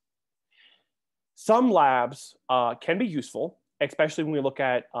is. Some labs can be useful, especially when we look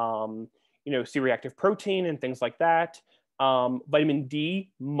at C-reactive protein and things like that. Vitamin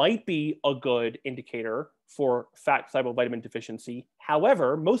D might be a good indicator for fat-soluble vitamin deficiency.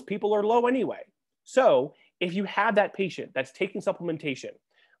 However, most people are low anyway. So if you have that patient that's taking supplementation,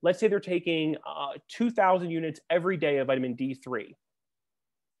 let's say they're taking 2,000 units every day of vitamin D3.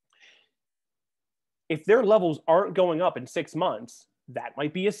 If their levels aren't going up in 6 months, that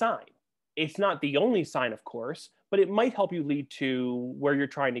might be a sign. It's not the only sign, of course, but it might help you lead to where you're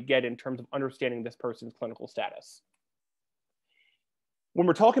trying to get in terms of understanding this person's clinical status. When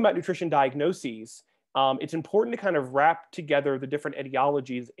we're talking about nutrition diagnoses, it's important to kind of wrap together the different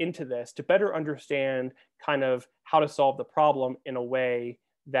etiologies into this to better understand kind of how to solve the problem in a way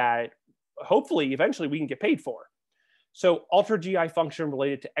that hopefully eventually we can get paid for. So altered GI function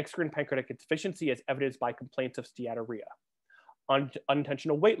related to exocrine pancreatic insufficiency as evidenced by complaints of steatorrhea.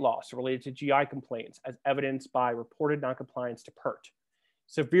 Unintentional weight loss related to GI complaints as evidenced by reported noncompliance to PERT.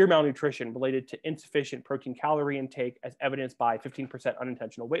 Severe malnutrition related to insufficient protein calorie intake as evidenced by 15%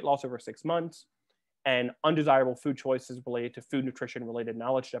 unintentional weight loss over 6 months. And undesirable food choices related to food nutrition related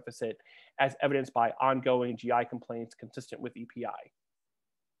knowledge deficit as evidenced by ongoing GI complaints consistent with EPI.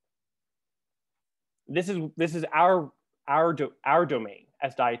 This is our domain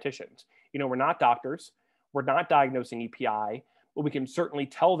as dietitians. We're not doctors, we're not diagnosing EPI, but we can certainly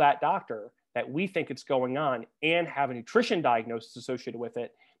tell that doctor that we think it's going on and have a nutrition diagnosis associated with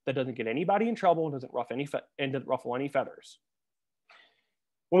it that doesn't get anybody in trouble and doesn't ruffle any feathers.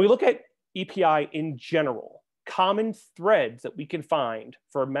 When we look at EPI in general, common threads that we can find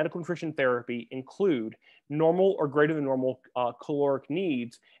for medical nutrition therapy include normal or greater than normal caloric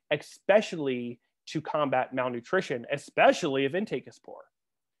needs, especially to combat malnutrition, especially if intake is poor.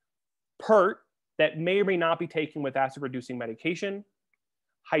 PERT that may or may not be taken with acid-reducing medication,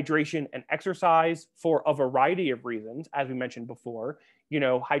 hydration and exercise for a variety of reasons, as we mentioned before.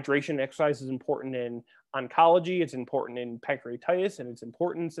 Hydration and exercise is important in oncology, it's important in pancreatitis, and it's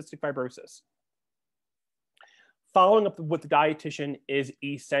important in cystic fibrosis. Following up with the dietitian is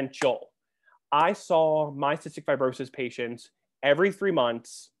essential. I saw my cystic fibrosis patients every 3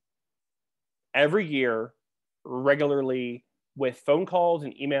 months, every year, regularly, with phone calls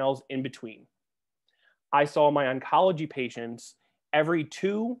and emails in between. I saw my oncology patients every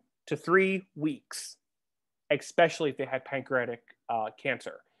 2 to 3 weeks, especially if they had pancreatic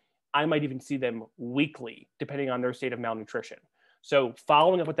cancer. I might even see them weekly, depending on their state of malnutrition. So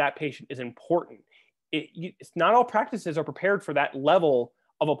following up with that patient is important. It's not all practices are prepared for that level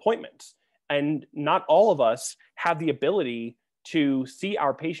of appointments. And not all of us have the ability to see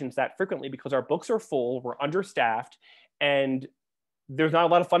our patients that frequently because our books are full, we're understaffed, and there's not a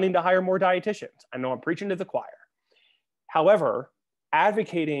lot of funding to hire more dietitians. I know I'm preaching to the choir. However,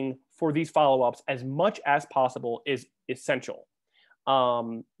 advocating for these follow-ups as much as possible is essential.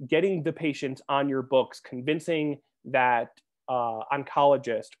 Getting the patients on your books, convincing that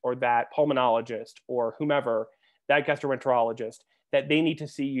oncologist or that pulmonologist or whomever, that gastroenterologist, that they need to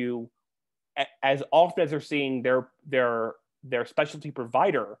see you as often as they're seeing their specialty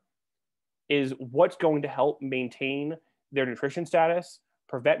provider is what's going to help maintain their nutrition status,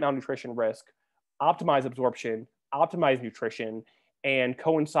 prevent malnutrition risk, optimize absorption, optimize nutrition, and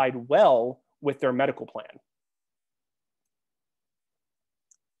coincide well with their medical plan.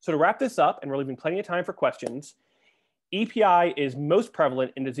 So to wrap this up, and we're leaving plenty of time for questions, EPI is most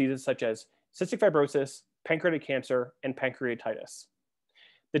prevalent in diseases such as cystic fibrosis, pancreatic cancer, and pancreatitis.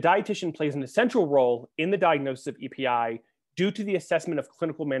 The dietitian plays an essential role in the diagnosis of EPI due to the assessment of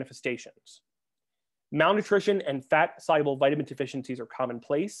clinical manifestations. Malnutrition and fat-soluble vitamin deficiencies are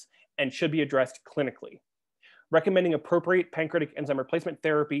commonplace and should be addressed clinically. Recommending appropriate pancreatic enzyme replacement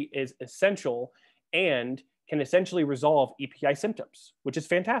therapy is essential and can essentially resolve EPI symptoms, which is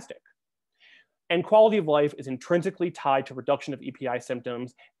fantastic. And quality of life is intrinsically tied to reduction of EPI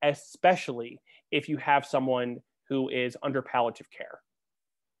symptoms, especially if you have someone who is under palliative care.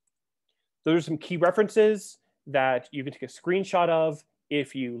 Those are some key references that you can take a screenshot of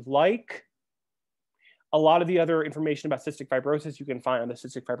if you like. A lot of the other information about cystic fibrosis you can find on the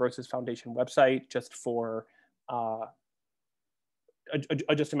Cystic Fibrosis Foundation website, just for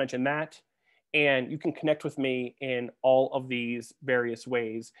just to mention that. And you can connect with me in all of these various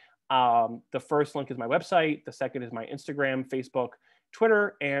ways. The first link is my website. The second is my Instagram, Facebook,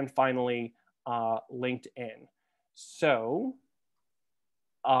 Twitter, and finally, LinkedIn. So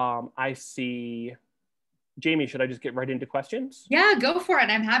I see, Jamie, should I just get right into questions? Yeah, go for it.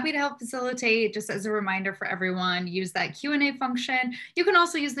 I'm happy to help facilitate. Just as a reminder for everyone, use that Q&A function. You can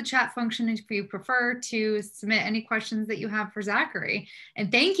also use the chat function if you prefer to submit any questions that you have for Zachary.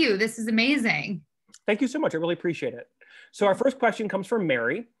 And thank you. This is amazing. Thank you so much. I really appreciate it. So our first question comes from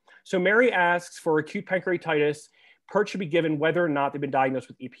Mary. So Mary asks, for acute pancreatitis, PERT should be given whether or not they've been diagnosed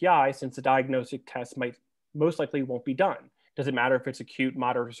with EPI, since the diagnostic test most likely won't be done. Does it matter if it's acute,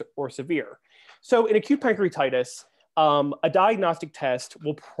 moderate, or severe? So in acute pancreatitis, a diagnostic test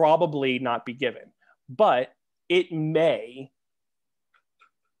will probably not be given, but it may,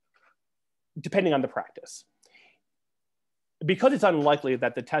 depending on the practice. Because it's unlikely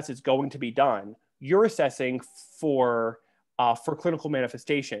that the test is going to be done, you're assessing for clinical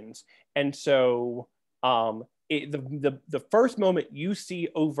manifestations. And so the first moment you see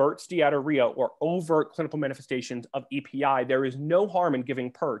overt steatorrhea or overt clinical manifestations of EPI, there is no harm in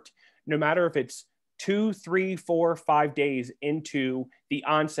giving PERT, no matter if it's 2, 3, 4, 5 days into the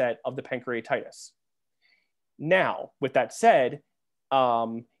onset of the pancreatitis. Now, with that said,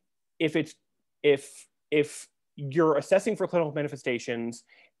 if you're assessing for clinical manifestations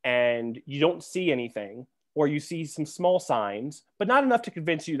and you don't see anything, or you see some small signs, but not enough to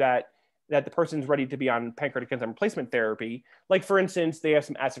convince you that the person's ready to be on pancreatic enzyme replacement therapy, like for instance, they have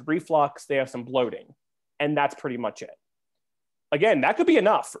some acid reflux, they have some bloating, and that's pretty much it. Again, that could be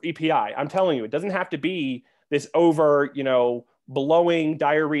enough for EPI. I'm telling you, it doesn't have to be this blowing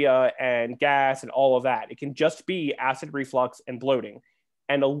diarrhea and gas and all of that. It can just be acid reflux and bloating,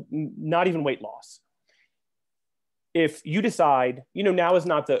 and not even weight loss. If you decide, now is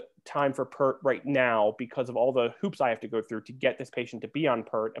not the time for PERT right now because of all the hoops I have to go through to get this patient to be on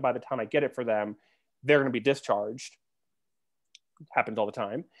PERT, and by the time I get it for them, they're going to be discharged. It happens all the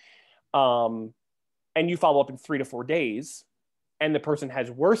time. And you follow up in 3 to 4 days, and the person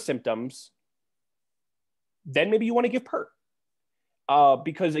has worse symptoms, then maybe you want to give PERT.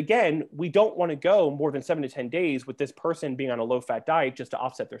 Because again, we don't want to go more than 7 to 10 days with this person being on a low-fat diet just to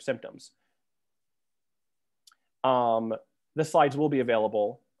offset their symptoms. The slides will be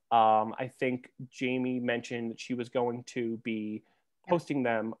available. I think Jamie mentioned that she was going to be posting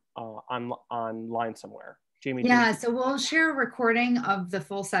them online somewhere. Jamie? Yeah, so we'll share a recording of the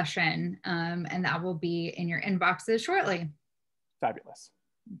full session, and that will be in your inboxes shortly. Fabulous.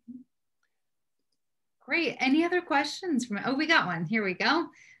 Great. Any other questions oh, we got one. Here we go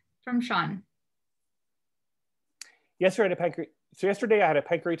from Sean. Yesterday I had a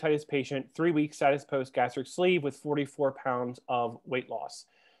pancreatitis patient, 3 weeks status post gastric sleeve with 44 pounds of weight loss.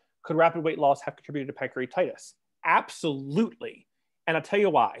 Could rapid weight loss have contributed to pancreatitis? Absolutely. And I'll tell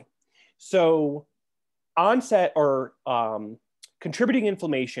you why. So onset or contributing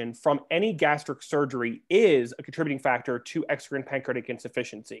inflammation from any gastric surgery is a contributing factor to exocrine pancreatic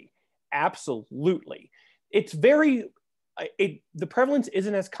insufficiency. Absolutely. It's the prevalence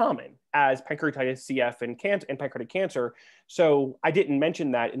isn't as common as pancreatitis, CF, and pancreatic cancer. So I didn't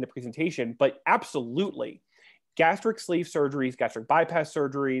mention that in the presentation, but absolutely. Gastric sleeve surgeries, gastric bypass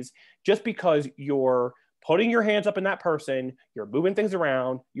surgeries, just because you're putting your hands up in that person, you're moving things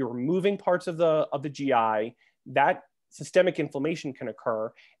around, you're removing parts of the GI, that systemic inflammation can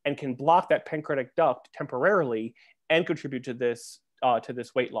occur and can block that pancreatic duct temporarily and contribute to this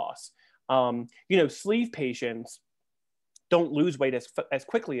weight loss. Sleeve patients don't lose weight as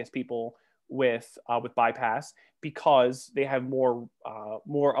quickly as people with bypass because they have more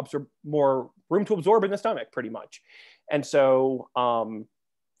room to absorb in the stomach, pretty much. And so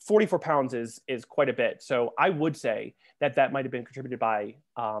 44 pounds is quite a bit. So I would say that might have been contributed by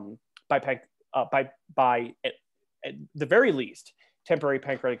at the very least, temporary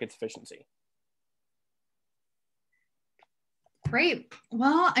pancreatic insufficiency. Great.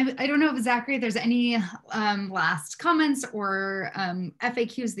 Well, I don't know if Zachary, there's any last comments or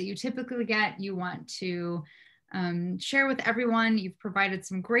FAQs that you typically get you want to share with everyone. You've provided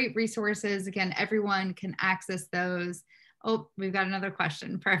some great resources. Again, everyone can access those. Oh, we've got another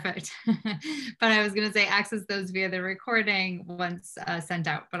question. Perfect. But I was going to say access those via the recording once sent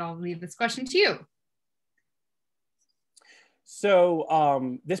out, but I'll leave this question to you.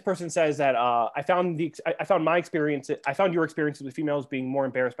 So this person says that I found your experiences with females being more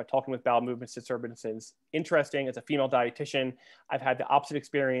embarrassed by talking with bowel movement disturbances interesting. As a female dietitian, I've had the opposite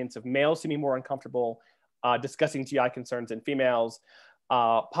experience of males seeming more uncomfortable discussing GI concerns than females.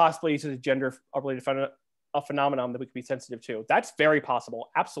 Possibly it's a gender-related phenomenon that we could be sensitive to. That's very possible.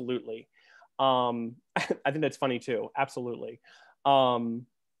 Absolutely. I think that's funny too. Absolutely.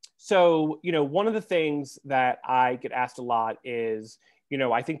 So, one of the things that I get asked a lot is,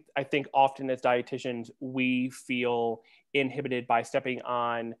 I think often as dietitians, we feel inhibited by stepping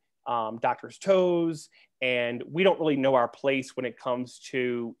on doctors' toes, and we don't really know our place when it comes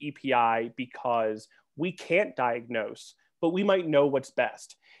to EPI because we can't diagnose, but we might know what's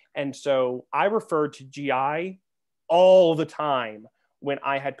best. And so I refer to GI all the time when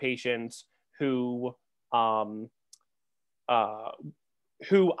I had patients who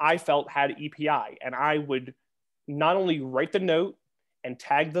I felt had EPI, and I would not only write the note and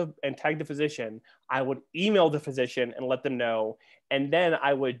tag the physician, I would email the physician and let them know, and then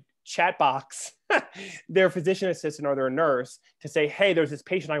I would chat box their physician assistant or their nurse to say, hey, there's this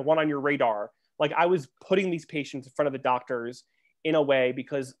patient I want on your radar. Like, I was putting these patients in front of the doctors in a way,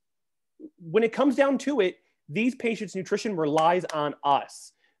 because when it comes down to it, these patients' nutrition relies on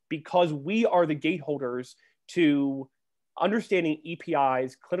us because we are the gateholders to understanding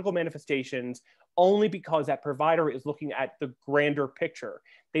EPI's clinical manifestations, only because that provider is looking at the grander picture.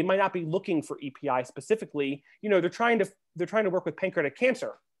 They might not be looking for EPI specifically. They're trying to work with pancreatic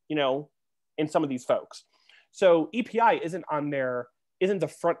cancer, in some of these folks. So EPI isn't the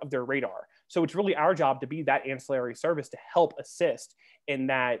front of their radar. So it's really our job to be that ancillary service to help assist in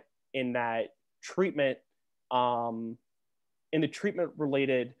that treatment, in the treatment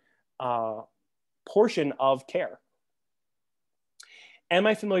related portion of care. Am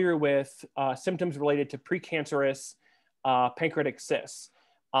I familiar with symptoms related to precancerous pancreatic cysts?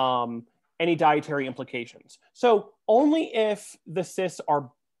 Any dietary implications? So only if the cysts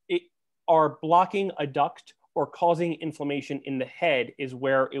are blocking a duct or causing inflammation in the head is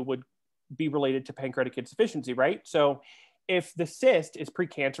where it would be related to pancreatic insufficiency, right? So if the cyst is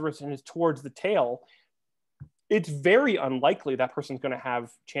precancerous and is towards the tail, it's very unlikely that person's going to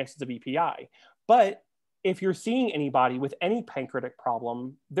have chances of EPI. But if you're seeing anybody with any pancreatic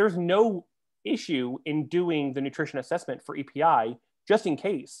problem, there's no issue in doing the nutrition assessment for EPI, just in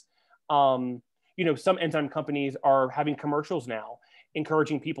case. Some enzyme companies are having commercials now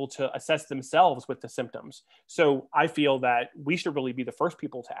encouraging people to assess themselves with the symptoms. So I feel that we should really be the first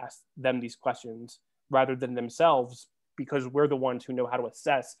people to ask them these questions rather than themselves, because we're the ones who know how to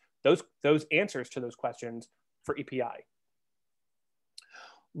assess those answers to those questions for EPI.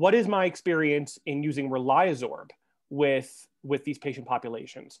 What is my experience in using Reliazorb with these patient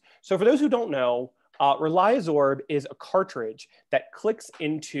populations? So for those who don't know, Reliazorb is a cartridge that clicks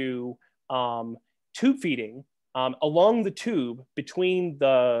into tube feeding along the tube between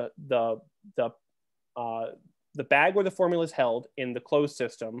the bag where the formula is held in the closed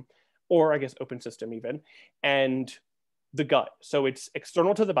system, or I guess open system even, and the gut. So it's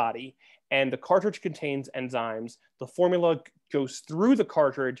external to the body, and the cartridge contains enzymes. The formula goes through the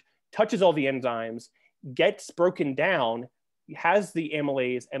cartridge, touches all the enzymes, gets broken down, has the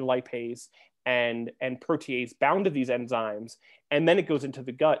amylase and lipase and protease bound to these enzymes, and then it goes into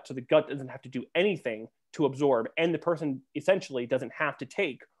the gut. So the gut doesn't have to do anything to absorb, and the person essentially doesn't have to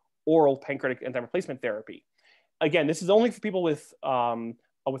take oral pancreatic enzyme replacement therapy. Again, this is only for people with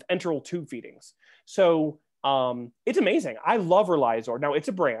enteral tube feedings. So it's amazing. I love Reliazorb. Now, it's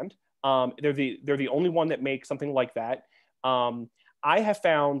a brand. They're the only one that makes something like that. I have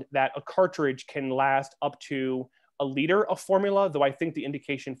found that a cartridge can last up to a liter of formula, though I think the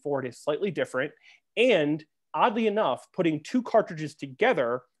indication for it is slightly different. And oddly enough, putting two cartridges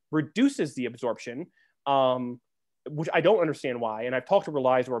together reduces the absorption which I don't understand why. And I've talked to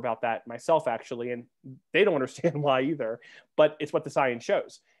Reliazor about that myself, actually, and they don't understand why either. But it's what the science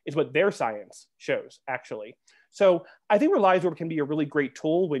shows. It's what their science shows, actually. So I think Reliazor can be a really great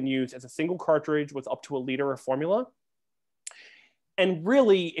tool when used as a single cartridge with up to a liter of formula. And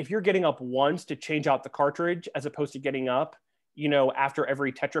really, if you're getting up once to change out the cartridge, as opposed to getting up, you know, after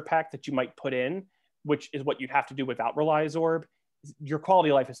every Tetra Pak that you might put in, which is what you'd have to do without Reliazor, your quality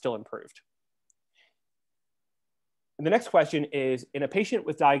of life is still improved. And the next question is, in a patient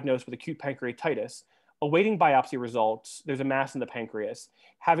with diagnosed with acute pancreatitis, awaiting biopsy results, there's a mass in the pancreas,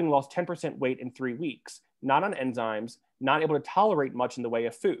 having lost 10% weight in 3 weeks, not on enzymes, not able to tolerate much in the way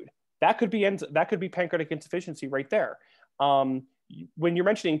of food. That could be pancreatic insufficiency right there. When you're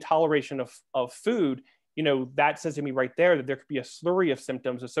mentioning toleration of food, you know, that says to me right there that there could be a slurry of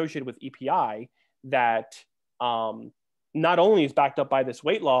symptoms associated with EPI that not only is backed up by this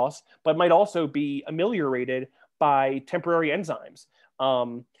weight loss, but might also be ameliorated by temporary enzymes.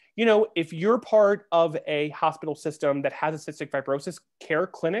 You know, if you're part of a hospital system that has a cystic fibrosis care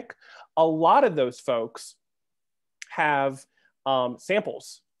clinic, a lot of those folks have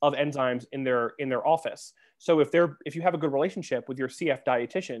samples of enzymes in their office. So if you have a good relationship with your CF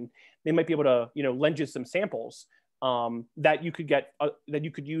dietitian, they might be able to, you know, lend you some samples that you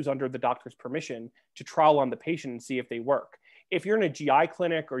could use under the doctor's permission to trial on the patient and see if they work. If you're in a GI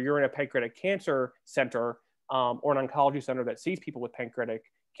clinic or you're in a pancreatic cancer center or an oncology center that sees people with pancreatic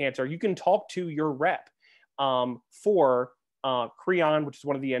cancer, you can talk to your rep for Creon, which is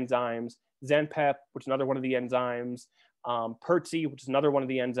one of the enzymes, Zenpep, which is another one of the enzymes, Pertzy, which is another one of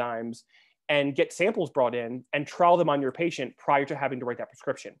the enzymes, and get samples brought in and trial them on your patient prior to having to write that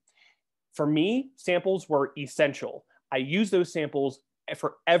prescription. For me, samples were essential. I use those samples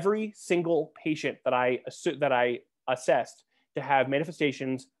for every single patient that I assessed to have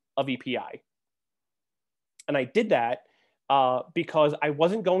manifestations of EPI. And I did that because I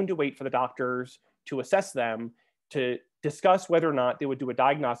wasn't going to wait for the doctors to assess them, to discuss whether or not they would do a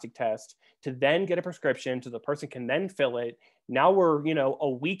diagnostic test, to then get a prescription so the person can then fill it. Now we're, you know, a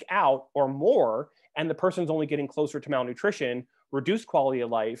week out or more, and the person's only getting closer to malnutrition, reduced quality of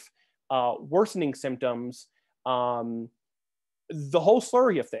life, worsening symptoms, the whole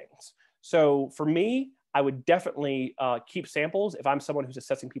slurry of things. So for me, I would definitely keep samples if I'm someone who's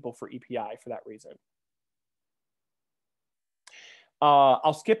assessing people for EPI for that reason.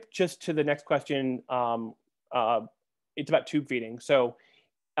 I'll skip just to the next question. It's about tube feeding. So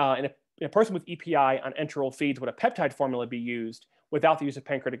in a person with EPI on enteral feeds, would a peptide formula be used without the use of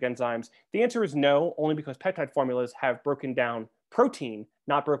pancreatic enzymes? The answer is no, only because peptide formulas have broken down protein,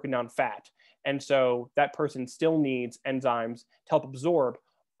 not broken down fat. And so that person still needs enzymes to help absorb.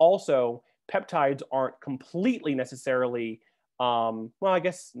 Also, peptides aren't completely necessarily, well, I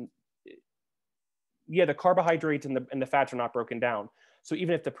guess, yeah, the carbohydrates and the fats are not broken down. So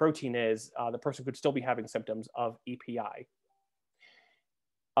even if the protein is, the person could still be having symptoms of EPI.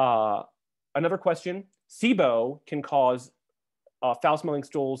 Another question, SIBO can cause foul-smelling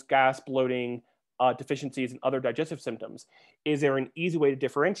stools, gas, bloating, deficiencies, and other digestive symptoms. Is there an easy way to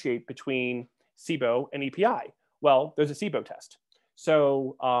differentiate between SIBO and EPI? Well, there's a SIBO test.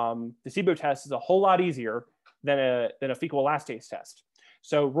 So the SIBO test is a whole lot easier than a fecal elastase test.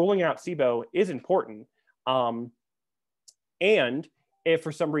 So ruling out SIBO is important. And if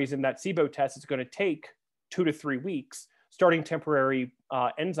for some reason that SIBO test is going to take 2 to 3 weeks, starting temporary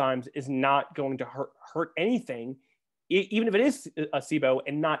enzymes is not going to hurt anything, even if it is a SIBO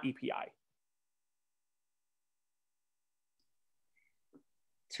and not EPI.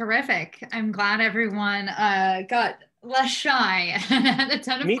 Terrific. I'm glad everyone got less shy and had a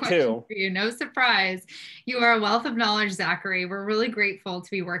ton of Me questions too. for you. No surprise. You are a wealth of knowledge, Zachary. We're really grateful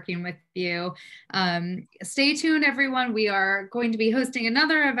to be working with you. Stay tuned, everyone. We are going to be hosting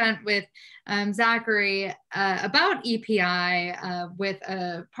another event with Zachary about EPI with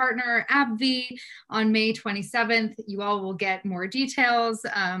a partner, AbbVie, on May 27th. You all will get more details,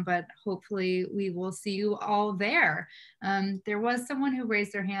 but hopefully we will see you all there. There was someone who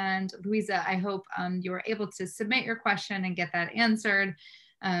raised their hand. Louisa, I hope you were able to submit your question and get that answered.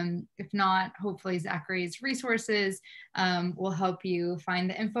 If not, hopefully Zachary's resources will help you find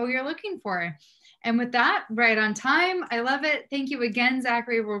the info you're looking for. And with that, right on time, I love it. Thank you again,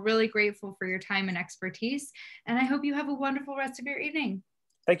 Zachary. We're really grateful for your time and expertise. And I hope you have a wonderful rest of your evening.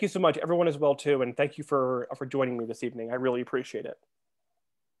 Thank you so much. Everyone as well, too. And thank you for joining me this evening. I really appreciate it.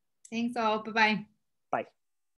 Thanks all. Bye-bye. Bye.